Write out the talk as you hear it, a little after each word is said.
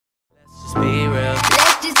just be real.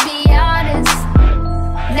 Let's just be honest.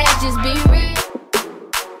 Let's just be real.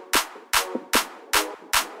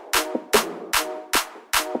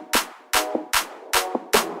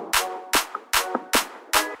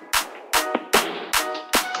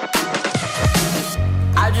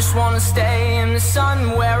 I just wanna stay in the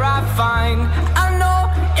sun where I find, I know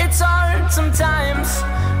it's hard sometimes,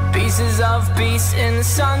 pieces of peace in the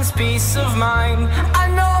sun's peace of mind. I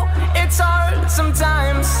know it's hard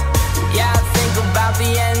sometimes. Yeah, I think about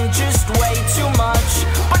the end just way too much,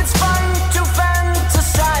 but it's fun to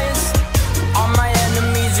fantasize on my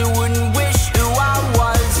enemies who wouldn't wish who I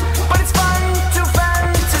was, but it's fun to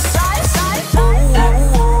fantasize. Oh,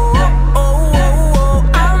 oh, oh, oh, oh, oh,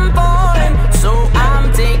 I'm falling, so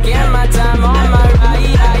I'm taking my time on my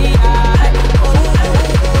ride. Oh, oh,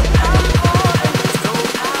 oh, I'm falling, so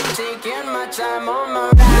I'm taking my time on my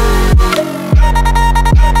ride.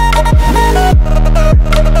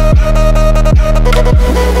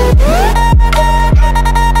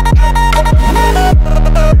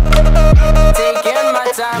 Taking my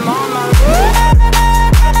time on my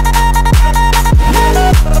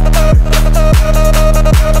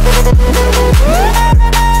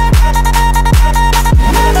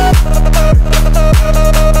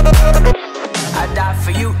I die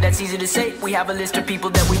for you, that's easy to say. We have a list of people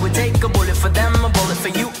that we would take. A bullet for them, a bullet for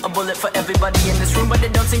you, a bullet for everybody in this room. But they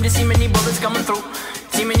don't seem to see many bullets coming through.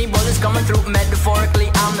 See many bullets coming through. Metaphorically,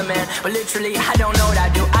 I'm the man, but literally, I don't know what I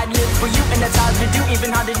do. I'd live for you, and that's hard to do.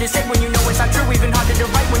 Even harder to say when you know it's not true. Even harder to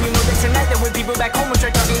write when you know that tonight there were people back home who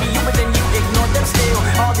tried talking to you, but then you ignore them still.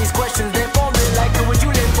 All these questions, they're falling like, who would you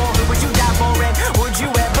live for? Who would you die for? And would you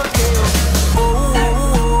ever kill? Oh, oh,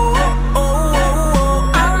 oh, oh, oh,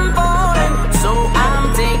 oh, I'm falling, so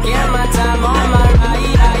I'm taking my time on my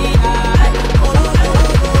ride. Oh, oh,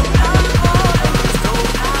 oh, I'm falling, so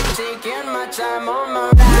I'm taking my time on my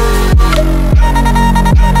ride.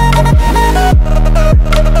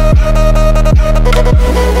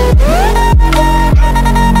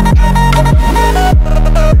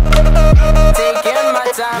 Taking my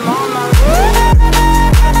time on my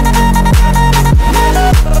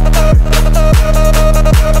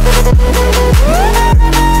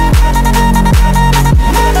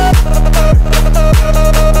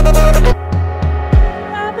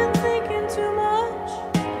I've been thinking too much.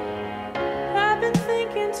 I've been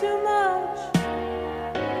thinking too much.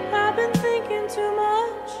 I've been thinking too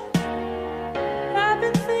much. I've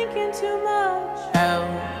been thinking too much. help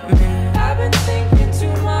me. I've been thinking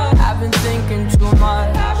too much. I've been thinking too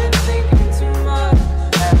much. I've been thinking too much.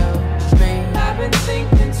 Help me. I've been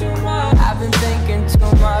thinking too much. I've been thinking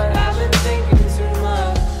too much. I've been thinking too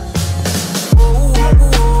much. Oh, oh,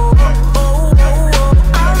 oh, oh, oh, oh,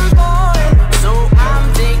 I'm falling, so I'm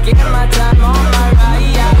taking my time on my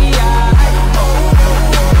ride. Oh, oh,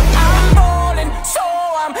 oh, I'm falling, so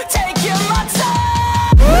I'm taking my time.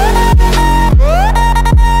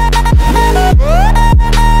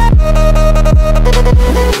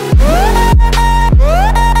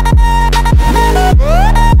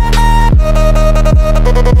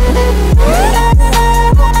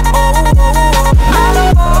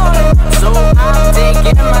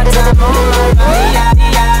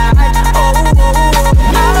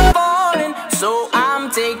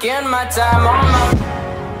 Taking my time on my.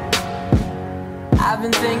 I've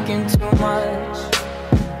been thinking too much.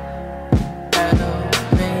 Help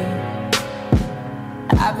me.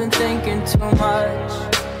 I've been thinking too much.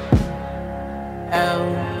 Help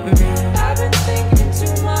me. I've been thinking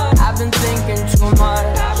too much. I've been thinking too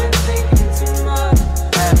much. I've been thinking too much.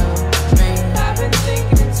 Help me. I've been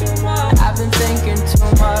thinking too much. I've been thinking too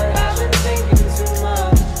much. I've been thinking too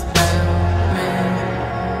much. Help me.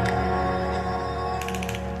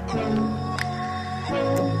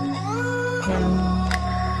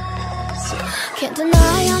 Can't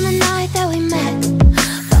deny on the night that we met,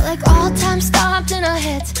 felt like all time stopped in our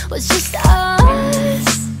heads. Was just us,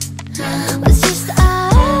 was just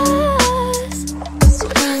us.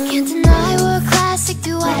 Can't deny we're a classic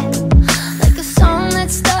duet, like a song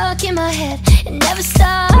that's stuck in my head. It never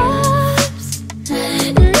stops,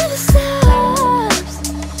 it never stops.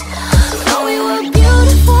 Thought we were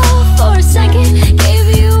beautiful for a second, gave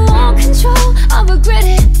you all control, I regret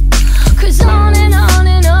it. Cause on and on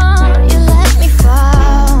and on, you let me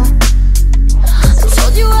fall. I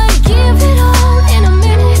told you I'd give it all in a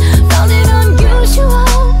minute, found it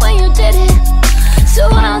unusual when you did it. So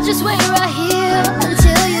I'll just wait.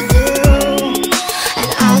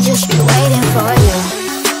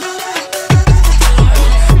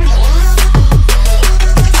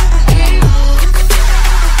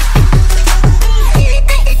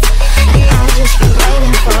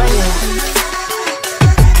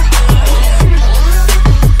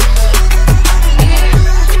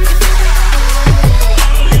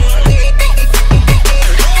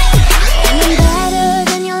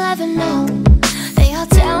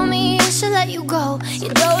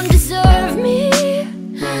 deserve me.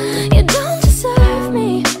 You don't deserve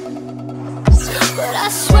me. But I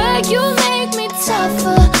swear you make me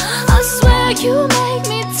tougher. I swear you make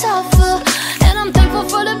me tougher. And I'm thankful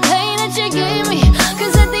for the pain that you gave me.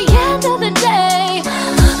 Cause at the end of the day,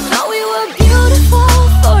 thought we were beautiful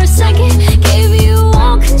for a second. Gave you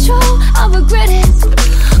all control, I regret it.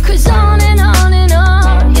 Cause on and on and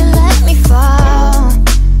on, you let me fall.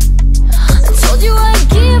 I told you I'd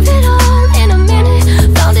give it all in a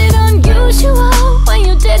minute. Found it unusual when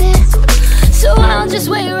you did it. So I'll just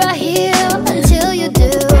wait right here until you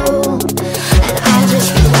do. And I'll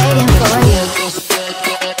just be waiting for you.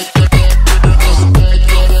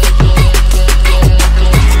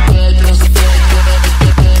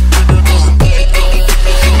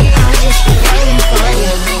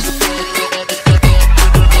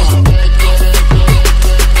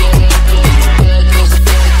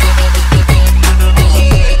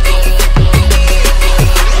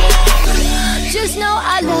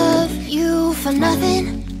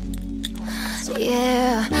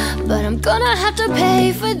 Yeah, but I'm gonna have to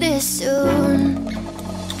pay for this soon.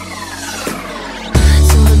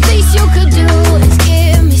 So the least you could do is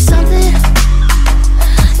give me something.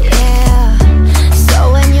 Yeah,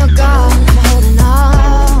 so when you're gone, I'm holding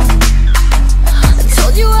on. I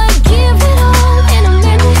told you I'd give it all in a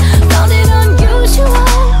minute. Found it unusual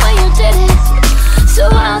when you did it. So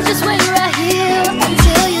I'll just wait right here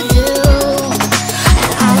until you do.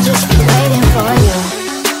 And I'll just be waiting for you.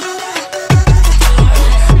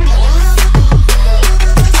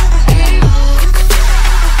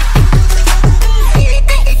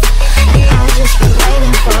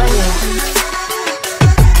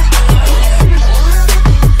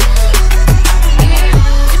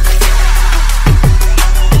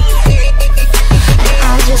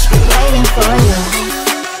 For you.